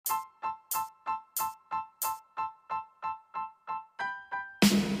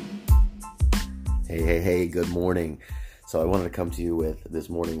Hey, good morning. So I wanted to come to you with this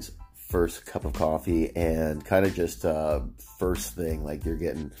morning's first cup of coffee and kind of just first thing, like you're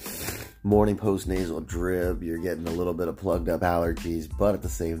getting morning post-nasal drip, you're getting a little bit of plugged up allergies, but at the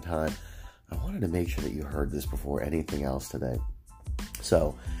same time, I wanted to make sure that you heard this before anything else today.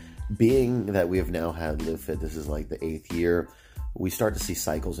 So being that we have now had Live Fit, this is like the 8th year, we start to see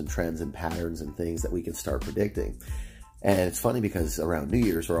cycles and trends and patterns and things that we can start predicting. And it's funny because around New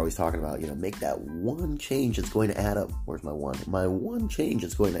Year's, we're always talking about, make that one change that's going to add up. Where's my one? My one change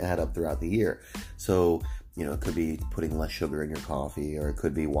that's going to add up throughout the year. So, it could be putting less sugar in your coffee, or it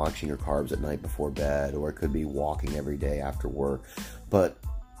could be watching your carbs at night before bed, or it could be walking every day after work. But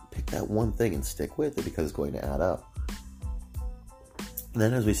pick that one thing and stick with it because it's going to add up. And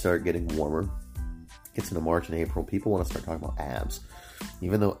then as we start getting warmer, gets into March and April, people want to start talking about abs.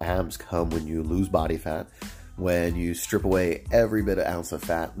 Even though abs come when you lose body fat, when you strip away every bit of ounce of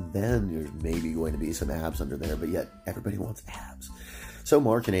fat, then there's maybe going to be some abs under there, but yet everybody wants abs. So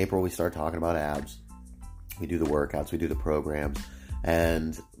March and April, we start talking about abs. We do the workouts, we do the programs,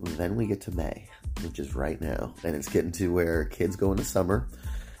 and then we get to May, which is right now. And it's getting to where kids go into summer.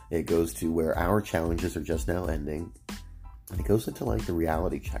 It goes to where our challenges are just now ending. And it goes into like the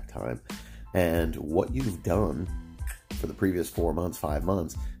reality check time. And what you've done for the previous 4 months, 5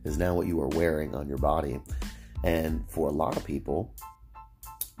 months, is now what you are wearing on your body. And for a lot of people,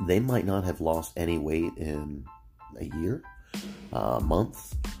 they might not have lost any weight in a year, a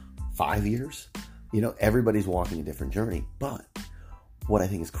month, 5 years. Everybody's walking a different journey. But what I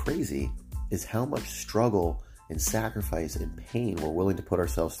think is crazy is how much struggle and sacrifice and pain we're willing to put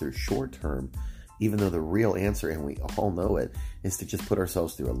ourselves through short term, even though the real answer, and we all know it, is to just put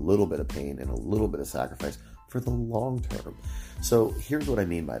ourselves through a little bit of pain and a little bit of sacrifice for the long term. So here's what I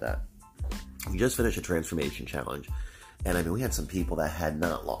mean by that. We just finished a transformation challenge. And we had some people that had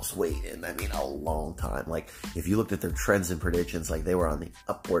not lost weight in, a long time. Like, if you looked at their trends and predictions, like they were on the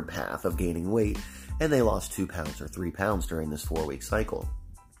upward path of gaining weight, and they lost 2 pounds or 3 pounds during this 4-week cycle.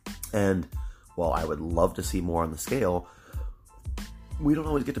 And while I would love to see more on the scale, we don't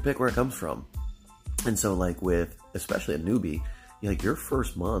always get to pick where it comes from. And so, like with, especially a newbie, your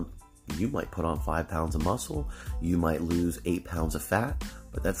first month, you might put on 5 pounds of muscle, you might lose 8 pounds of fat,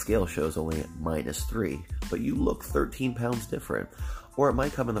 but that scale shows only -3, but you look 13 pounds different. Or it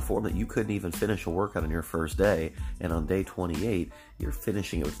might come in the form that you couldn't even finish a workout on your first day, and on day 28, you're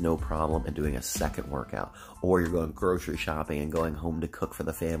finishing it with no problem and doing a second workout. Or you're going grocery shopping and going home to cook for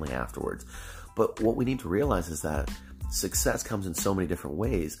the family afterwards. But what we need to realize is that success comes in so many different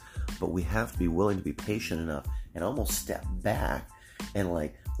ways, but we have to be willing to be patient enough and almost step back and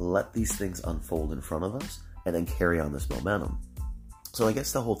let these things unfold in front of us and then carry on this momentum. So I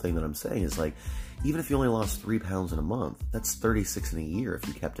guess the whole thing that I'm saying is even if you only lost 3 pounds in a month, that's 36 in a year if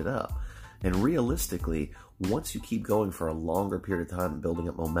you kept it up. And realistically, once you keep going for a longer period of time and building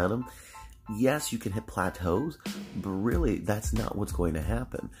up momentum, yes, you can hit plateaus, but really that's not what's going to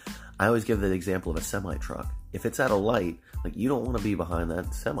happen. I always give the example of a semi-truck. If it's at a light, you don't want to be behind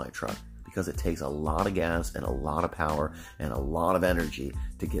that semi-truck because it takes a lot of gas and a lot of power and a lot of energy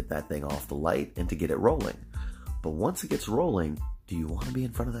to get that thing off the light and to get it rolling. But once it gets rolling, do you want to be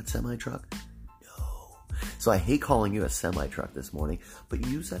in front of that semi-truck? No. So I hate calling you a semi-truck this morning, but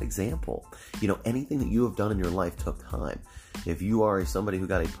use that example. Anything that you have done in your life took time. If you are somebody who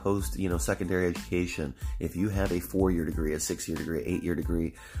got a secondary education, if you have a 4-year degree, a 6-year degree, 8-year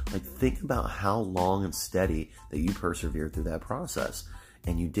degree, think about how long and steady that you persevered through that process.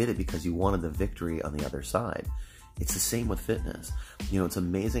 And you did it because you wanted the victory on the other side. It's the same with fitness. It's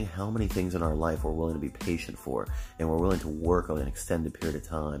amazing how many things in our life we're willing to be patient for, and we're willing to work on an extended period of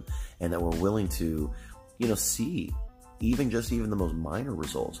time, and that we're willing to, see even the most minor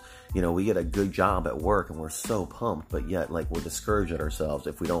results. We get a good job at work and we're so pumped, but yet we're discouraged at ourselves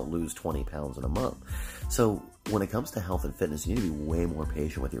if we don't lose 20 pounds in a month. So when it comes to health and fitness, you need to be way more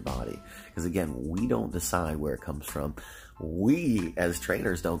patient with your body. Because again, we don't decide where it comes from. We, as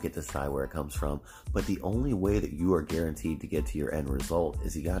trainers, don't get to decide where it comes from. But the only way that you are guaranteed to get to your end result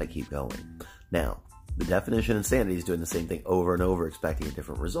is you got to keep going. Now, the definition of insanity is doing the same thing over and over, expecting a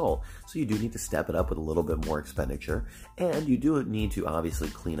different result. So you do need to step it up with a little bit more expenditure. And you do need to obviously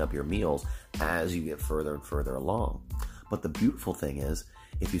clean up your meals as you get further and further along. But the beautiful thing is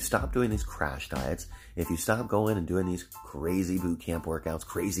if you stop doing these crash diets, if you stop going and doing these crazy boot camp workouts,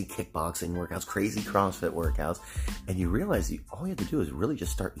 crazy kickboxing workouts, crazy CrossFit workouts, and you realize all you have to do is really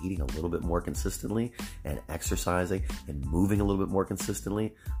just start eating a little bit more consistently and exercising and moving a little bit more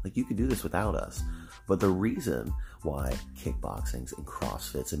consistently, like you could do this without us. But the reason why kickboxings and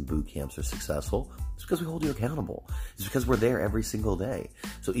CrossFits and boot camps are successful is because we hold you accountable. It's because we're there every single day.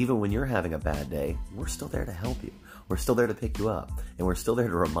 So even when you're having a bad day, we're still there to help you. We're still there to pick you up. And we're still there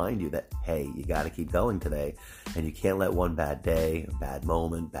to remind you that, hey, you got to keep going today. And you can't let one bad day, bad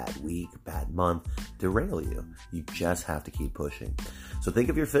moment, bad week, bad month derail you. You just have to keep pushing. So think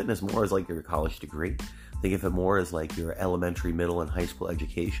of your fitness more as like your college degree. Think of it more as like your elementary, middle, and high school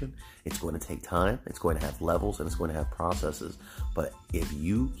education. It's going to take time, it's going to have levels, and it's going to have processes. But if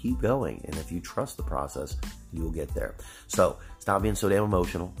you keep going and if you trust the process, you will get there. So stop being so damn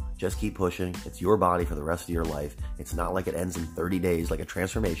emotional. Just keep pushing. It's your body for the rest of your life. It's not like it ends in 30 days like a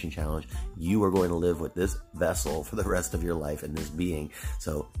transformation challenge. You are going to live with this vessel for the rest of your life and this being.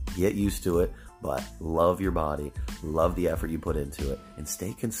 So get used to it. But love your body, love the effort you put into it, and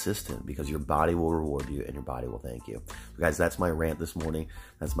stay consistent because your body will reward you and your body will thank you. So guys, that's my rant this morning.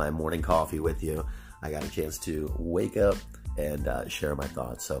 That's my morning coffee with you. I got a chance to wake up and share my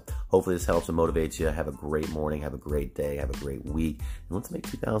thoughts. So hopefully this helps and motivates you. Have a great morning, have a great day, have a great week. And let's make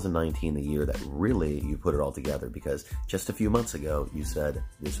 2019 the year that really you put it all together, because just a few months ago, you said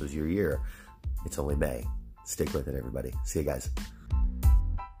this was your year. It's only May. Stick with it, everybody. See you guys.